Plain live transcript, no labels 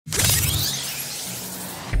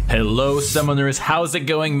Hello summoners, how's it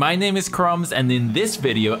going? My name is Crumbs, and in this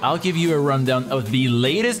video I'll give you a rundown of the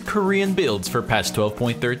latest Korean builds for patch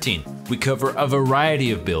 12.13. We cover a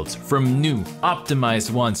variety of builds, from new,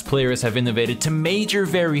 optimized ones players have innovated to major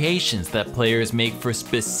variations that players make for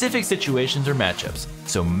specific situations or matchups.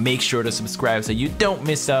 So make sure to subscribe so you don't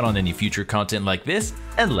miss out on any future content like this,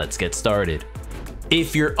 and let's get started.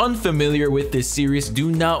 If you're unfamiliar with this series,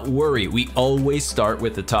 do not worry, we always start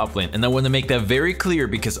with the top lane, and I want to make that very clear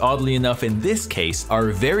because oddly enough in this case, our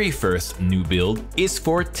very first new build is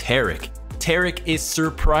for Taric. Taric is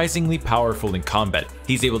surprisingly powerful in combat.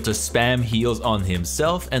 He's able to spam heals on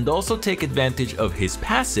himself and also take advantage of his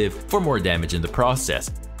passive for more damage in the process.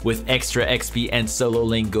 With extra XP and solo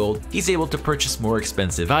lane gold, he's able to purchase more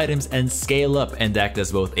expensive items and scale up and act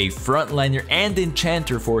as both a frontliner and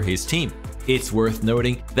enchanter for his team. It's worth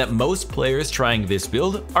noting that most players trying this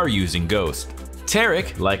build are using Ghost.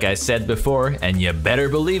 Taric, like I said before, and you better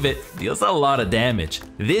believe it, deals a lot of damage.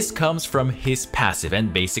 This comes from his passive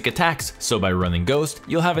and basic attacks, so by running Ghost,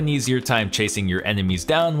 you'll have an easier time chasing your enemies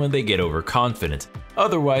down when they get overconfident.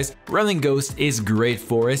 Otherwise, running Ghost is great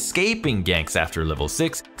for escaping ganks after level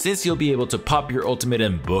 6, since you'll be able to pop your ultimate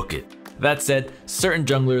and book it. That said, certain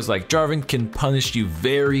junglers like Jarvan can punish you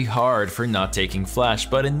very hard for not taking flash,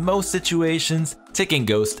 but in most situations, taking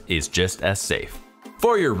Ghost is just as safe.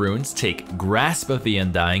 For your runes, take Grasp of the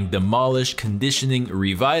Undying, Demolish, Conditioning,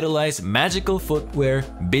 Revitalize, Magical Footwear,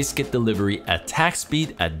 Biscuit Delivery, Attack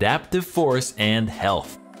Speed, Adaptive Force, and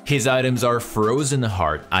Health. His items are Frozen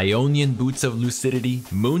Heart, Ionian Boots of Lucidity,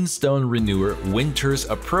 Moonstone Renewer, Winter's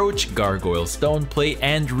Approach, Gargoyle Stoneplay,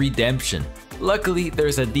 and Redemption. Luckily,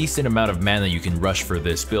 there's a decent amount of mana you can rush for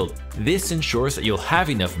this build. This ensures that you'll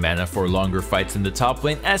have enough mana for longer fights in the top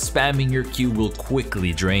lane, as spamming your Q will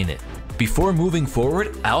quickly drain it. Before moving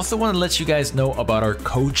forward, I also want to let you guys know about our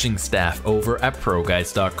coaching staff over at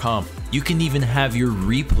ProGuides.com. You can even have your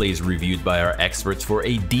replays reviewed by our experts for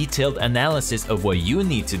a detailed analysis of what you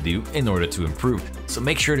need to do in order to improve, so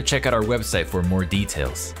make sure to check out our website for more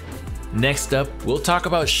details. Next up, we'll talk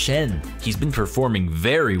about Shen. He's been performing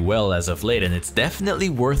very well as of late, and it's definitely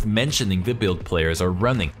worth mentioning the build players are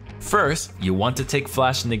running. First, you want to take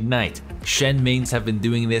Flash and Ignite. Shen mains have been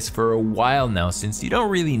doing this for a while now since you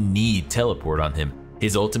don't really need Teleport on him.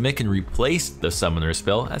 His ultimate can replace the Summoner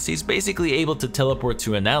spell, as he's basically able to teleport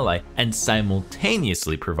to an ally and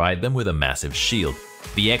simultaneously provide them with a massive shield.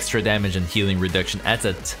 The extra damage and healing reduction adds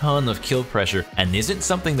a ton of kill pressure and isn't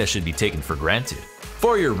something that should be taken for granted.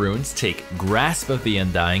 For your runes, take Grasp of the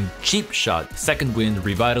Undying, Cheap Shot, Second Wind,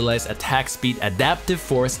 Revitalize, Attack Speed, Adaptive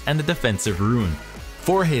Force, and a defensive rune.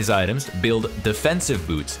 For his items, build Defensive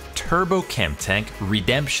Boots, Turbo Chem Tank,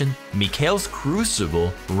 Redemption, Mikhail's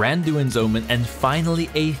Crucible, Randuin's Omen, and finally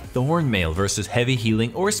a Thornmail versus Heavy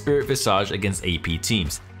Healing or Spirit Visage against AP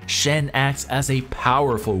teams. Shen acts as a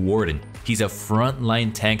powerful warden. He's a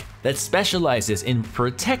frontline tank that specializes in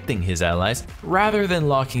protecting his allies rather than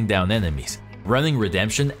locking down enemies. Running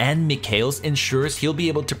Redemption and Mikhail's ensures he'll be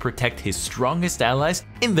able to protect his strongest allies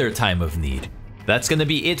in their time of need. That's gonna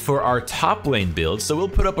be it for our top lane build, so we'll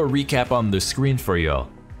put up a recap on the screen for y'all.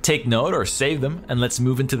 Take note or save them, and let's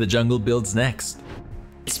move into the jungle builds next.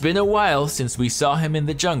 It's been a while since we saw him in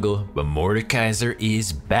the jungle, but Mordekaiser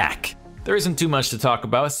is back. There isn't too much to talk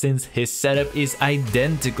about since his setup is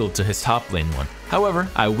identical to his top lane one. However,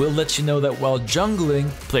 I will let you know that while jungling,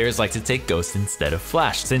 players like to take Ghost instead of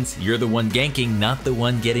Flash. Since you're the one ganking, not the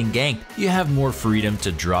one getting ganked, you have more freedom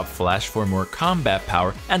to drop Flash for more combat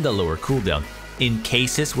power and a lower cooldown. In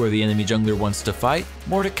cases where the enemy jungler wants to fight,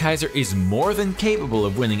 Mordekaiser is more than capable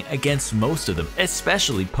of winning against most of them,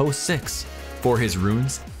 especially post 6. For his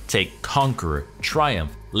runes, take Conqueror,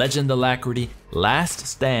 Triumph, Legend Alacrity, Last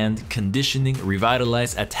Stand, Conditioning,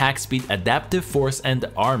 Revitalize, Attack Speed, Adaptive Force, and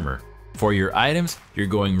Armor. For your items, you're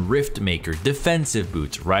going Rift Maker, Defensive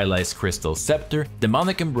Boots, Rylai's Crystal Scepter,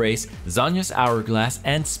 Demonic Embrace, Zhonya's Hourglass,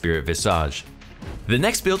 and Spirit Visage. The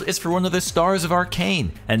next build is for one of the stars of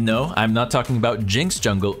Arcane, and no, I'm not talking about Jinx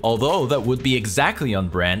Jungle, although that would be exactly on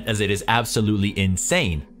brand as it is absolutely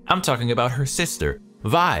insane. I'm talking about her sister,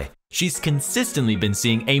 Vi. She's consistently been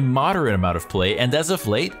seeing a moderate amount of play, and as of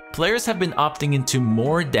late, players have been opting into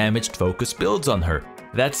more damaged focused builds on her.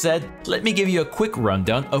 That said, let me give you a quick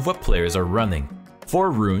rundown of what players are running.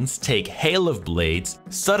 For runes, take Hail of Blades,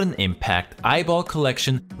 Sudden Impact, Eyeball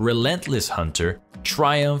Collection, Relentless Hunter,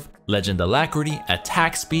 Triumph, Legend Alacrity,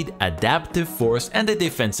 Attack Speed, Adaptive Force, and a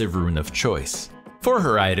defensive rune of choice. For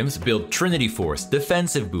her items, build Trinity Force,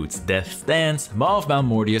 Defensive Boots, Death Stance, Maw of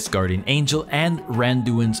Malmortius, Guardian Angel, and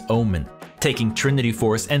Randuin's Omen. Taking Trinity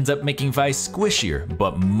Force ends up making Vi squishier,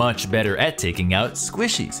 but much better at taking out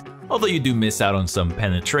squishies. Although you do miss out on some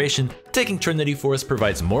penetration, taking Trinity Force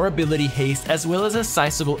provides more ability haste as well as a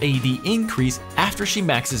sizable AD increase after she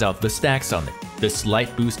maxes out the stacks on it. The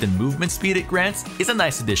slight boost in movement speed it grants is a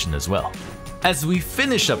nice addition as well. As we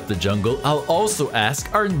finish up the jungle, I'll also ask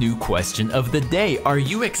our new question of the day. Are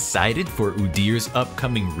you excited for Udyr's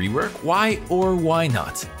upcoming rework? Why or why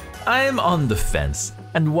not? I am on the fence.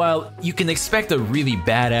 And while you can expect a really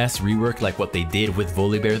badass rework like what they did with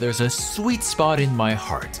Volibear, there's a sweet spot in my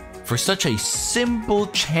heart for such a simple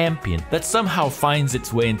champion that somehow finds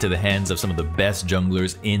its way into the hands of some of the best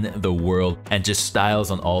junglers in the world and just styles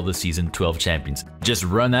on all the Season 12 champions. Just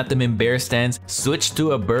run at them in bear stands, switch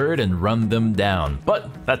to a bird and run them down.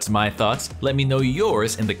 But that's my thoughts. Let me know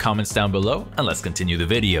yours in the comments down below and let's continue the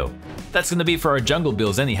video. That's gonna be for our jungle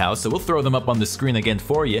builds anyhow, so we'll throw them up on the screen again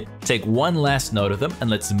for you, take one last note of them, and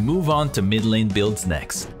let's move on to mid lane builds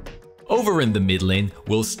next. Over in the mid lane,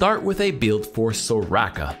 we'll start with a build for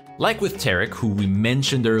Soraka. Like with Taric, who we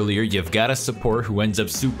mentioned earlier, you've got a support who ends up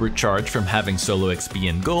supercharged from having solo XP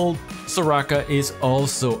and gold. Soraka is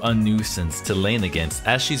also a nuisance to lane against,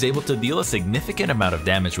 as she's able to deal a significant amount of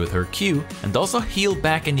damage with her Q and also heal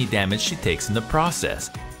back any damage she takes in the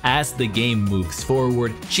process. As the game moves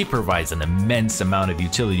forward, she provides an immense amount of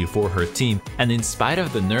utility for her team, and in spite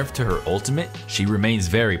of the nerf to her ultimate, she remains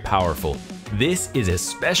very powerful. This is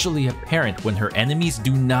especially apparent when her enemies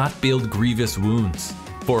do not build grievous wounds.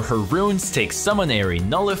 For her runes, take Summon Airy,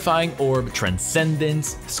 Nullifying Orb,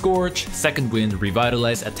 Transcendence, Scorch, Second Wind,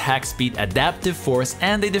 Revitalize, Attack Speed, Adaptive Force,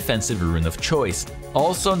 and a defensive rune of choice.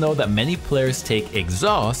 Also know that many players take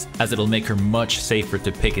Exhaust, as it'll make her much safer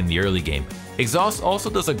to pick in the early game. Exhaust also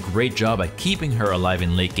does a great job at keeping her alive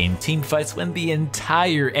in late game teamfights when the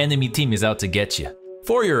entire enemy team is out to get you.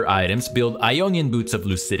 For your items, build Ionian Boots of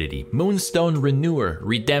Lucidity, Moonstone Renewer,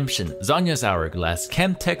 Redemption, Zonya's Hourglass,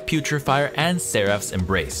 Chemtech Putrefier, and Seraph's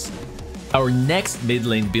Embrace. Our next mid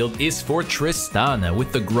lane build is for Tristana.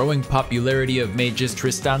 With the growing popularity of mages,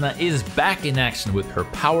 Tristana is back in action with her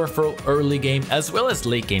powerful early game as well as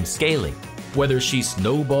late game scaling. Whether she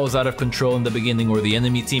snowballs out of control in the beginning or the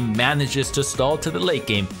enemy team manages to stall to the late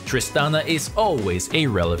game, Tristana is always a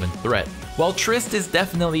relevant threat. While Trist is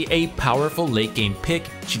definitely a powerful late game pick,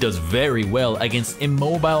 she does very well against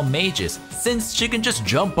immobile mages since she can just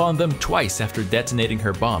jump on them twice after detonating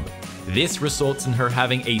her bomb. This results in her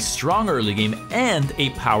having a strong early game and a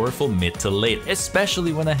powerful mid to late,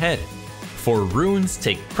 especially when ahead. For runes,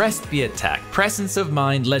 take Pressed the Attack, Presence of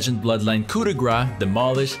Mind, Legend Bloodline, Coup de Grace,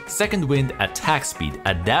 Demolish, Second Wind, Attack Speed,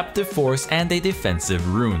 Adaptive Force, and a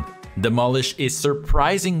defensive rune. Demolish is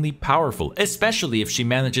surprisingly powerful, especially if she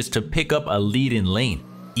manages to pick up a lead in lane.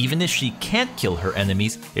 Even if she can't kill her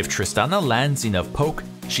enemies, if Tristana lands enough poke,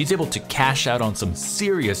 she's able to cash out on some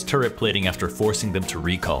serious turret plating after forcing them to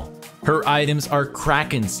recall. Her items are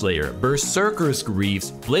Kraken Slayer, Berserker's Greaves,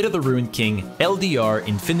 Blade of the Ruined King, LDR,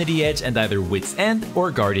 Infinity Edge, and either Wit's End or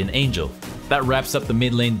Guardian Angel. That wraps up the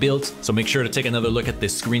mid lane builds, so make sure to take another look at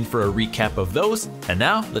this screen for a recap of those. And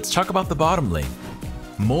now, let's talk about the bottom lane.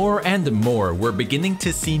 More and more, we're beginning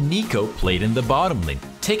to see Neeko played in the bottom lane.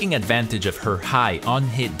 Taking advantage of her high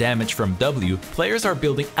on-hit damage from W, players are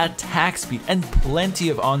building attack speed and plenty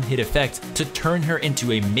of on-hit effects to turn her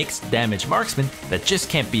into a mixed damage marksman that just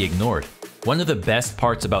can't be ignored. One of the best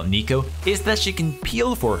parts about Neeko is that she can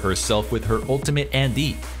peel for herself with her ultimate and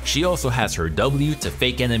E. She also has her W to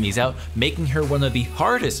fake enemies out, making her one of the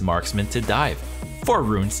hardest marksmen to dive. For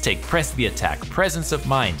runes, take Press the Attack, Presence of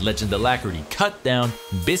Mind, Legend Alacrity, Cut Down,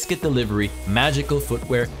 Biscuit Delivery, Magical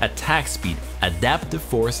Footwear, Attack Speed, Adaptive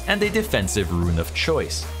Force, and a defensive rune of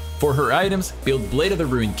choice. For her items, build Blade of the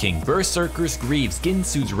Ruined King, Berserker's Greaves,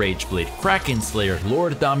 Ginsu's Rageblade, Kraken Slayer,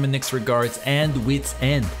 Lord Dominic's Regards, and Wit's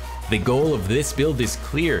End. The goal of this build is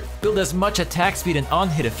clear: build as much attack speed and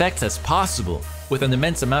on-hit effects as possible. With an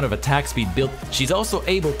immense amount of attack speed built, she's also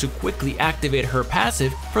able to quickly activate her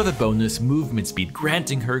passive for the bonus movement speed,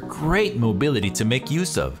 granting her great mobility to make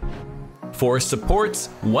use of. For supports,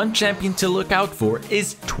 one champion to look out for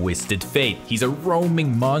is Twisted Fate. He's a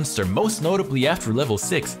roaming monster, most notably after level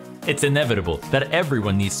 6. It's inevitable that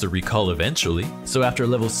everyone needs to recall eventually, so after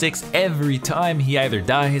level 6, every time he either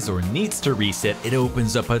dies or needs to reset, it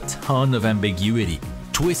opens up a ton of ambiguity.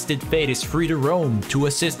 Twisted Fate is free to roam to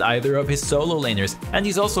assist either of his solo laners, and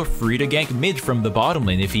he's also free to gank mid from the bottom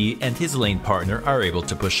lane if he and his lane partner are able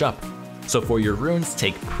to push up. So for your runes,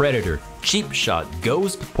 take Predator, Cheap Shot,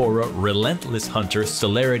 Ghost, Pora, Relentless Hunter,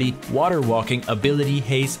 Celerity, Water Walking, Ability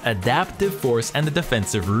Haste, Adaptive Force, and the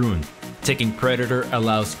defensive rune. Taking Predator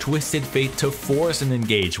allows Twisted Fate to force an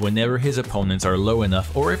engage whenever his opponents are low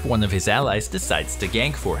enough or if one of his allies decides to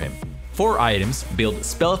gank for him. For items, build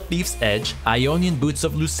Spell Thief's Edge, Ionian Boots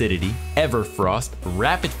of Lucidity, Everfrost,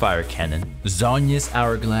 Rapid Fire Cannon, Zhonya's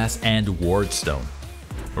Hourglass, and Wardstone.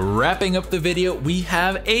 Wrapping up the video, we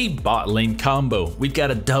have a bot lane combo. We've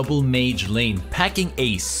got a double mage lane packing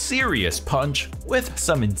a serious punch with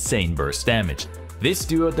some insane burst damage. This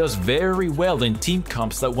duo does very well in team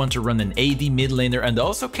comps that want to run an AD mid laner and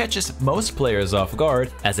also catches most players off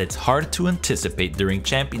guard, as it's hard to anticipate during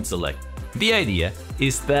champion select. The idea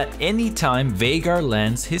is that anytime Veigar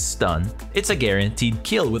lands his stun, it's a guaranteed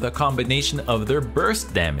kill with a combination of their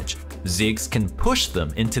burst damage. Ziggs can push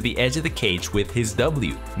them into the edge of the cage with his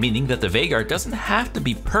W, meaning that the Veigar doesn't have to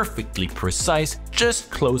be perfectly precise, just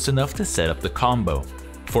close enough to set up the combo.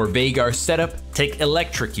 For Veigar's setup, take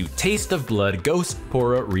Electrocute, Taste of Blood, Ghost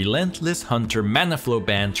Pora, Relentless Hunter, Mana Flow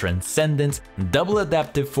Band, Transcendence, Double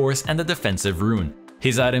Adaptive Force, and a Defensive Rune.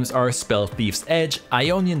 His items are Spell Thief's Edge,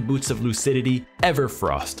 Ionian Boots of Lucidity,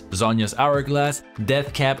 Everfrost, Zhonya's Hourglass,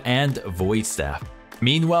 Deathcap, and Void Staff.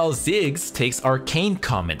 Meanwhile, Ziggs takes Arcane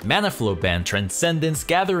Comment, Mana Flow Band, Transcendence,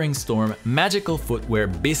 Gathering Storm, Magical Footwear,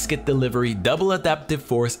 Biscuit Delivery, Double Adaptive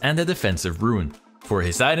Force, and a Defensive Rune. For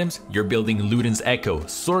his items, you're building Luden's Echo,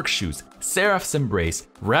 Sork Shoes, Seraph's Embrace,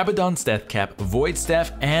 Rabadon's Deathcap, Void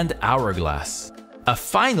Staff, and Hourglass. A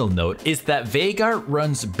final note is that Veigar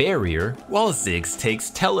runs Barrier while Ziggs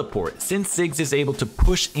takes Teleport. Since Ziggs is able to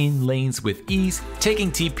push in lanes with ease,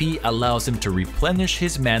 taking TP allows him to replenish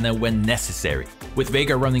his mana when necessary. With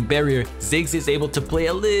Veigar running Barrier, Ziggs is able to play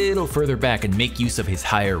a little further back and make use of his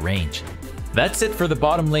higher range. That's it for the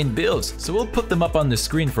bottom lane builds, so we'll put them up on the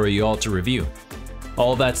screen for you all to review.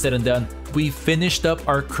 All that said and done, we've finished up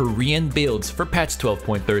our Korean builds for patch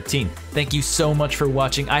 12.13. Thank you so much for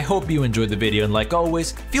watching. I hope you enjoyed the video, and like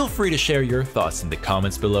always, feel free to share your thoughts in the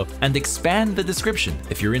comments below and expand the description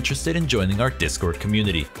if you're interested in joining our Discord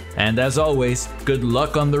community. And as always, good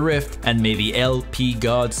luck on the Rift, and may the LP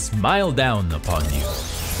gods smile down upon you.